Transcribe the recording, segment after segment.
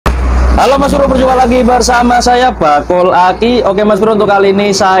Halo Mas Bro, berjumpa lagi bersama saya Bakul AKI. Oke Mas Bro, untuk kali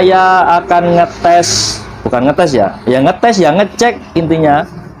ini saya akan ngecek intinya.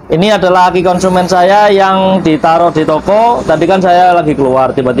 Ini adalah AKI konsumen saya yang ditaruh di toko. Tadi kan saya lagi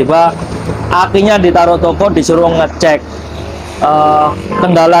keluar, tiba-tiba AKI-nya ditaruh toko, disuruh ngecek.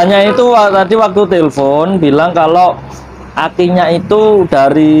 Kendalanya itu tadi waktu telepon bilang kalau AKI-nya itu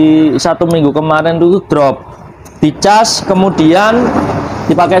dari 1 minggu kemarin itu drop, dicas, kemudian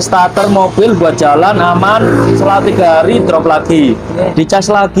dipakai starter mobil buat jalan aman, setelah 3 hari drop lagi, dicas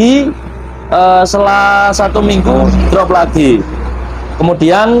lagi, setelah 1 minggu drop lagi.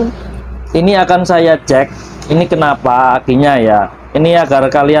 Kemudian ini akan saya cek, ini kenapa AKI-nya ya, ini agar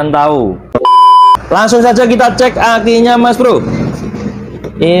kalian tahu. Langsung saja kita cek AKI-nya Mas Bro.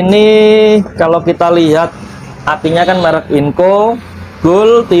 Ini kalau kita lihat AKI-nya kan merek Inco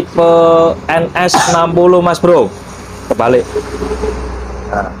Gold tipe NS60 Mas Bro. Kebalik.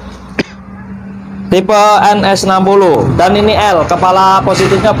 Nah, tipe NS60 dan ini L, kepala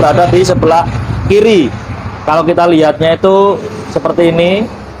positifnya berada di sebelah kiri. Kalau kita lihatnya itu seperti ini.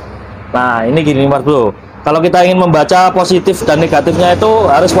 Nah, ini gini Mas Bro. Kalau kita ingin membaca positif dan negatifnya itu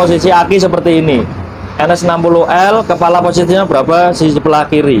harus posisi AKI seperti ini. NS60L, kepala positifnya berapa di sebelah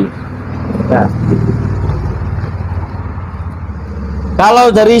kiri. Nah,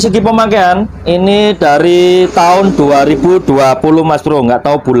 kalau dari segi pemakaian, ini dari tahun 2020 Mas Bro, nggak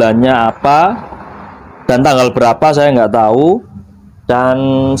tahu bulannya apa dan tanggal berapa saya nggak tahu. Dan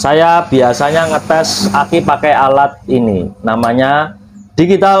saya biasanya ngetes AKI pakai alat ini, namanya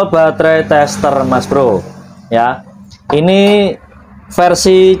digital baterai tester Mas Bro. Ya, ini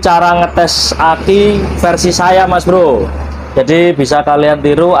versi cara ngetes AKI versi saya Mas Bro. Jadi bisa kalian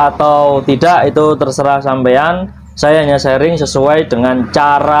tiru atau tidak, itu terserah sampean. Saya hanya sharing sesuai dengan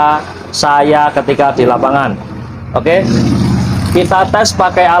cara saya ketika di lapangan. Oke, kita tes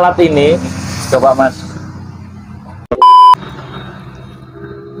pakai alat ini. Coba Mas,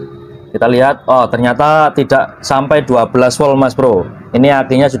 kita lihat. Oh, ternyata tidak sampai 12 volt Mas Bro. Ini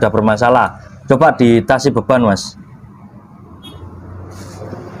AKI-nya sudah bermasalah. Coba ditasi beban Mas.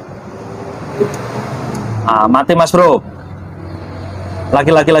 Mati Mas Bro.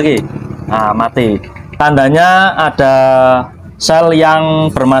 Lagi. Mati. Tandanya ada sel yang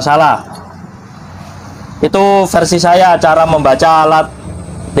bermasalah. Itu versi saya cara membaca alat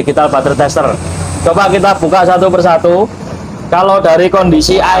digital battery tester. Coba kita buka satu persatu. Kalau dari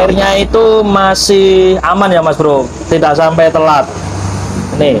kondisi airnya itu masih aman ya Mas Bro, tidak sampai telat.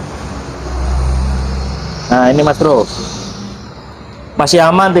 Nih. Nah, ini Mas Bro, masih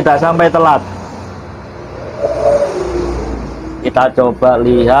aman, tidak sampai telat. Kita coba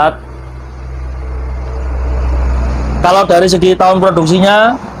lihat. Kalau dari segi tahun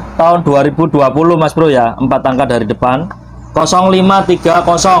produksinya tahun 2020 Mas Bro ya, 4 angka dari depan, 0530.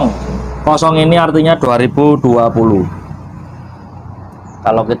 0 ini artinya 2020.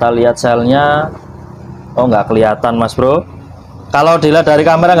 Kalau kita lihat selnya, oh nggak kelihatan Mas Bro. Kalau dilihat dari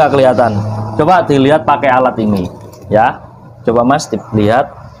kamera nggak kelihatan. Coba dilihat pakai alat ini ya. Coba Mas dilihat,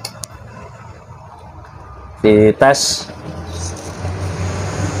 dites.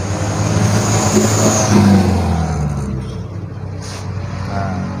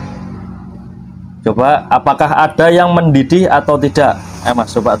 Coba apakah ada yang mendidih atau tidak. Mas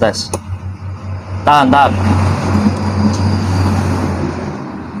coba tes. Tahan.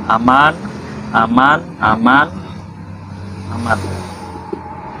 Aman.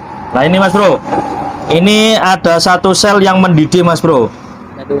 Nah ini Mas Bro, ini ada satu sel yang mendidih Mas Bro.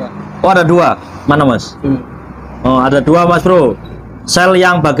 Ada 2. Oh ada 2. Mana Mas? Oh ada 2 Mas Bro. Sel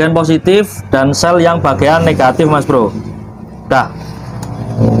yang bagian positif dan sel yang bagian negatif Mas Bro. Dah.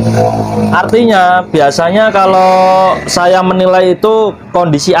 Artinya biasanya kalau saya menilai itu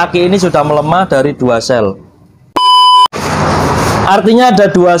kondisi AKI ini sudah melemah dari 2 sel. Artinya ada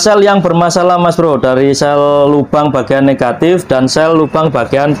 2 sel yang bermasalah Mas Bro, dari sel lubang bagian negatif dan sel lubang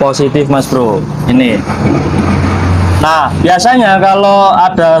bagian positif Mas Bro. Ini. Nah biasanya kalau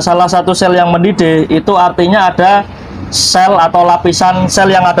ada salah satu sel yang mendidih, itu artinya ada sel atau lapisan sel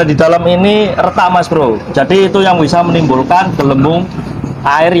yang ada di dalam ini retak Mas Bro. Jadi itu yang bisa menimbulkan gelembung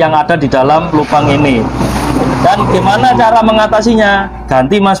air yang ada di dalam lubang ini. Dan gimana cara mengatasinya?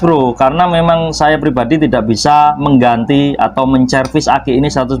 Ganti Mas Bro, karena memang saya pribadi tidak bisa mengganti atau menservis AKI ini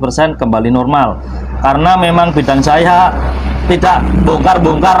 100% kembali normal, karena memang bidang saya tidak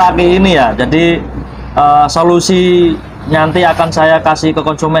bongkar-bongkar AKI ini ya. Jadi solusi nanti akan saya kasih ke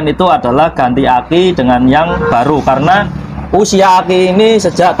konsumen itu adalah ganti AKI dengan yang baru, karena usia AKI ini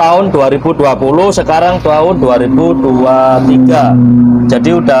sejak tahun 2020, sekarang tahun 2023. Jadi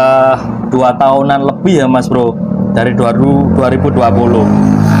udah 2 tahunan lebih ya Mas Bro, dari 2020.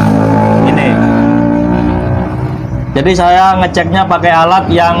 ini. Jadi saya ngeceknya pakai alat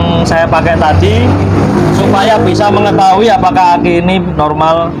yang saya pakai tadi supaya bisa mengetahui apakah aki ini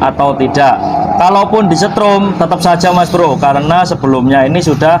normal atau tidak. Kalaupun disetrum tetap saja Mas Bro, karena sebelumnya ini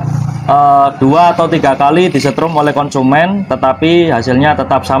sudah 2 atau 3 kali disetrum oleh konsumen, tetapi hasilnya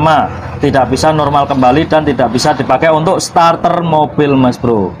tetap sama, tidak bisa normal kembali dan tidak bisa dipakai untuk starter mobil Mas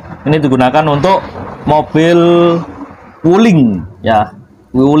Bro. Ini digunakan untuk mobil wuling ya,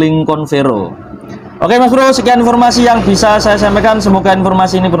 wuling Convero. Oke Mas Bro, sekian informasi yang bisa saya sampaikan. Semoga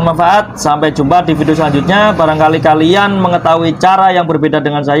informasi ini bermanfaat. Sampai jumpa di video selanjutnya. Barangkali kalian mengetahui cara yang berbeda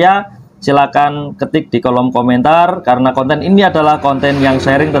dengan saya, silakan ketik di kolom komentar, karena konten ini adalah konten yang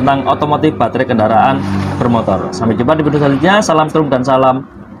sharing tentang otomotif baterai kendaraan bermotor. Sampai jumpa di video selanjutnya. Salam strum dan salam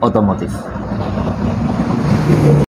otomotif.